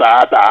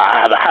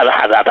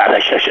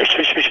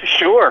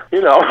 sure,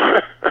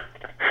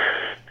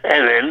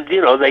 And then,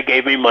 they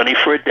gave me money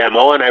for a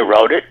demo, and I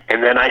wrote it,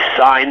 and then I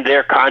signed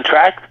their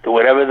contract,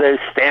 whatever the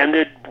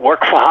standard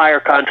work-for-hire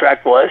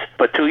contract was.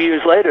 But 2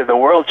 years later, the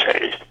world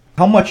changed.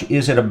 How much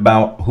is it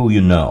about who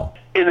you know?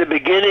 In the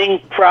beginning,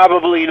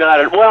 probably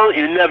not. Well,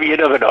 you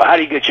never know. How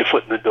do you get your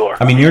foot in the door?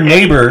 I mean,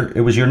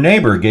 it was your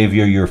neighbor gave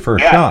you your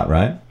first shot,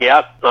 right?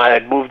 Yep. I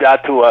had moved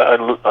out to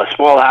a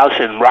small house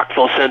in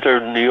Rockville Center,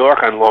 New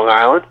York, on Long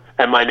Island.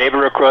 And my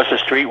neighbor across the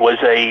street was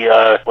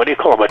a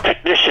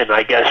technician,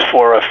 I guess,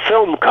 for a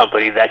film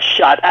company that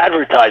shot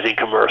advertising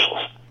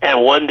commercials.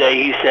 And one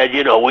day he said,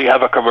 we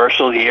have a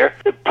commercial here.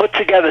 Put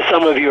together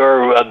some of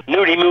your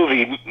nudie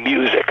movie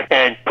music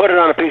and put it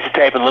on a piece of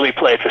tape and let me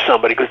play it for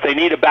somebody because they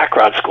need a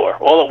background score.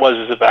 All it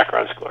was a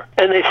background score.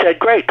 And they said,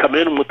 great, come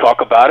in and we'll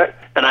talk about it.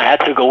 And I had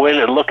to go in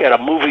and look at a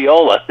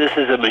Moviola. This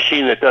is a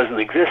machine that doesn't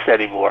exist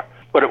anymore.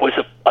 But it was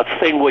a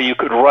thing where you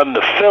could run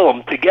the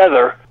film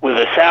together with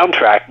a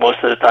soundtrack,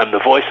 most of the time the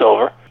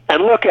voiceover,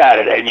 and look at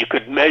it, and you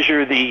could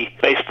measure the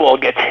baseball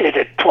gets hit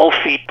at 12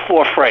 feet,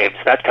 4 frames,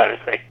 that kind of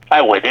thing.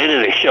 I went in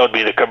and they showed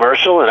me the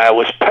commercial, and I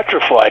was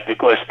petrified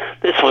because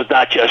this was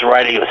not just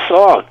writing a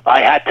song. I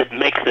had to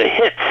make the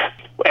hits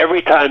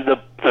every time the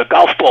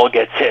golf ball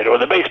gets hit or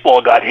the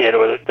baseball got hit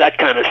or that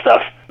kind of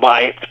stuff.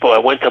 I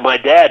went to my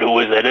dad, who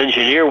was an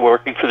engineer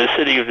working for the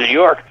city of New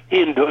York.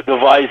 He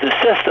devised a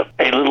system,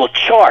 a little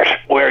chart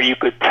where you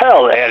could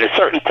tell at a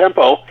certain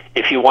tempo.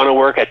 If you want to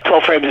work at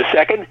 12 frames a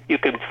second, you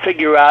can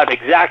figure out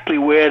exactly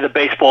where the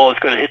baseball is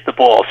going to hit the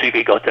ball. So you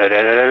could go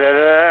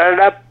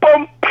da-da-da-da-da-da,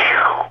 boom,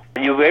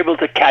 and you were able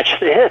to catch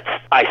the hits.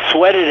 I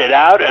sweated it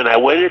out, and I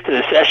went into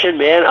the session.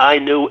 Man, I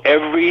knew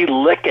every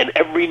lick and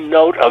every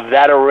note of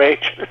that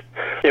arrangement.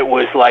 It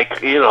was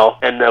like,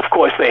 and of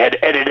course they had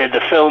edited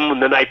the film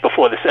the night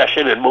before the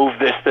session and moved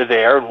this to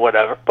there and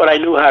whatever. But I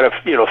knew how to,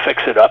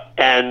 fix it up.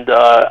 And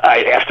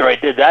after I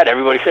did that,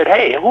 everybody said,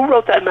 hey, who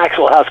wrote that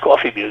Maxwell House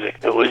Coffee music?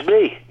 It was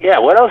me. Yeah,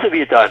 what else have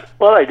you done?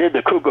 Well, I did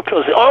the Kruger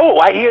Pilsner. Oh,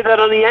 I hear that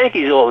on the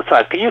Yankees all the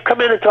time. Can you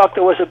come in and talk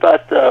to us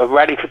about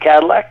writing for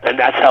Cadillac? And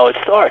that's how it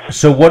starts.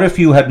 So what if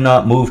you had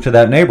not moved to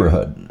that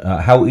neighborhood?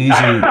 How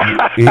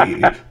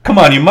easy... Come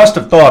on, you must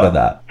have thought of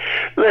that.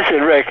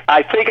 Listen, Rick,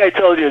 I think I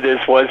told you this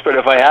once, but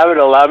if I haven't,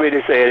 allow me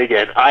to say it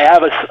again. I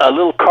have a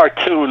little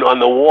cartoon on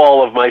the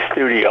wall of my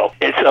studio.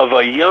 It's of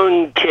a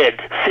young kid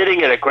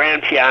sitting at a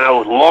grand piano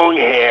with long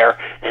hair,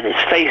 and his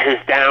face is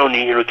down,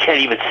 and you can't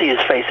even see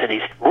his face, and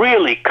he's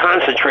really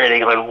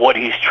concentrating on what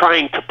he's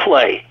trying to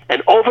play.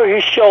 And over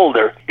his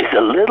shoulder is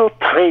a little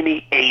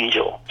tiny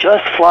angel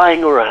just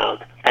flying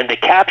around. And the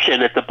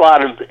caption at the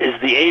bottom is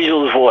the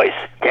angel's voice.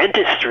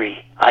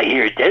 Dentistry. I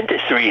hear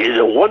dentistry is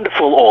a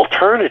wonderful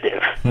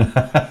alternative.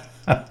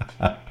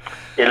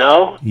 You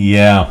know?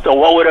 Yeah. So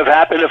what would have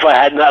happened if I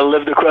had not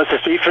lived across the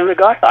street from the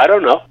guy? I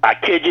don't know. I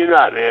kid you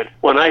not, man.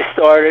 When I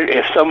started,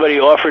 if somebody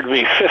offered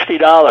me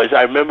 $50,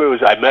 I remember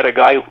I met a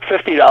guy,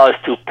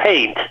 $50 to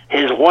paint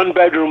his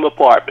one-bedroom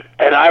apartment.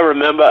 And I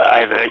remember,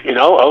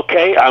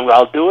 okay,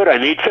 I'll do it. I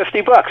need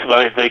 $50. But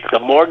I think the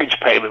mortgage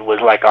payment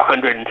was like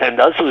 $110.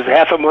 It was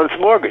half a month's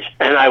mortgage.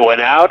 And I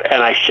went out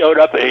and I showed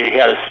up. He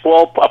had a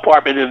small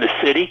apartment in the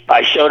city.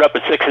 I showed up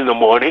at 6 in the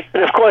morning.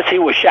 And of course, he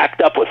was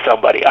shacked up with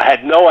somebody. I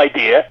had no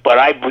idea, but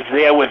I was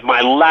there with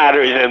my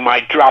ladders and my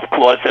drop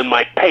cloths and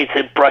my paints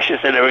and brushes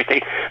and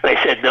everything. And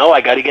I said, no,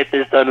 I got to get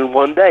this done in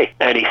one day.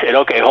 And he said,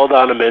 okay, hold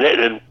on a minute.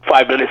 And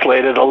 5 minutes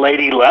later, the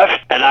lady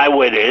left, and I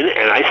went in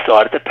and I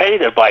started to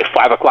paint it. By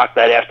 5 o'clock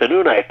that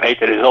afternoon, I had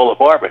painted his whole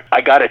apartment.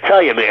 I got to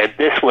tell you, man,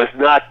 this was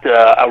not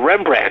a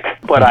Rembrandt,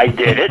 but I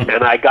did it,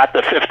 and I got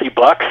the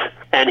 $50.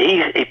 And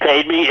he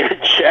paid me in a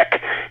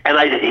check, and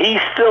he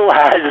still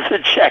has the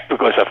check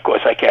because, of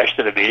course, I cashed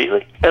it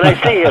immediately. And I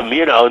see him,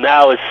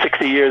 now it's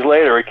 60 years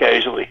later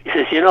occasionally. He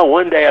says,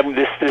 one day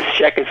this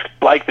check is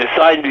like the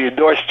signed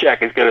endorsed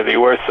check is going to be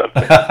worth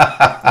something.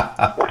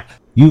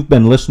 You've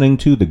been listening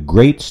to the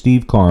great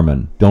Steve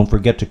Karmen. Don't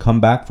forget to come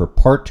back for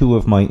part 2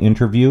 of my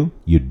interview.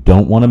 You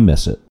don't want to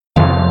miss it.